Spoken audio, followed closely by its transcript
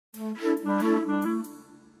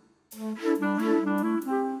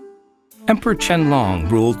Emperor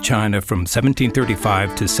Qianlong ruled China from 1735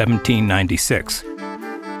 to 1796.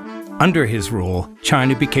 Under his rule,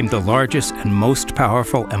 China became the largest and most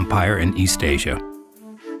powerful empire in East Asia.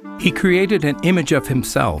 He created an image of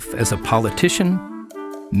himself as a politician,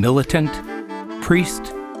 militant,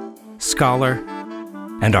 priest, scholar,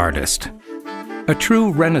 and artist. A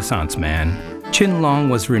true Renaissance man,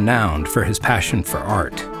 Qianlong was renowned for his passion for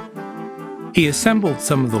art. He assembled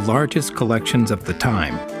some of the largest collections of the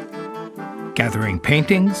time, gathering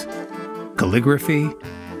paintings, calligraphy,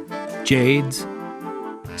 jades,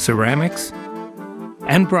 ceramics,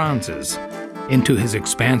 and bronzes into his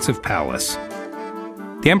expansive palace.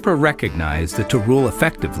 The emperor recognized that to rule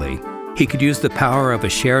effectively, he could use the power of a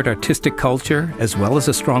shared artistic culture as well as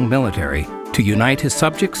a strong military to unite his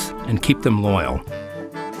subjects and keep them loyal.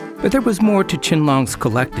 But there was more to Qianlong's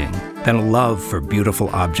collecting than a love for beautiful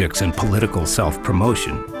objects and political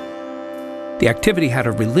self-promotion. The activity had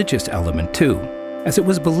a religious element too, as it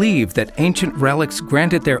was believed that ancient relics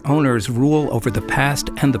granted their owners rule over the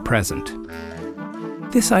past and the present.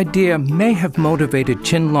 This idea may have motivated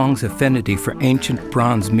Qianlong's affinity for ancient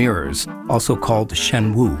bronze mirrors, also called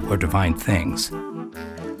shenwu, or divine things.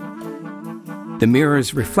 The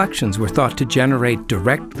mirrors' reflections were thought to generate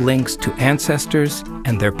direct links to ancestors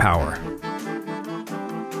and their power.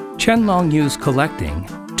 Qianlong used collecting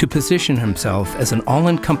to position himself as an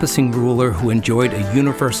all-encompassing ruler who enjoyed a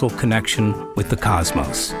universal connection with the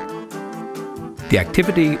cosmos. The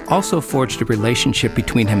activity also forged a relationship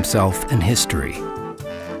between himself and history.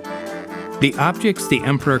 The objects the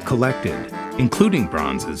emperor collected, including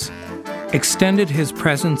bronzes, extended his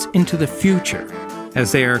presence into the future,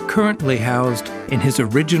 as they are currently housed in his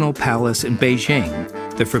original palace in Beijing,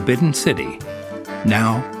 the Forbidden City,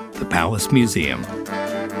 now the Palace Museum.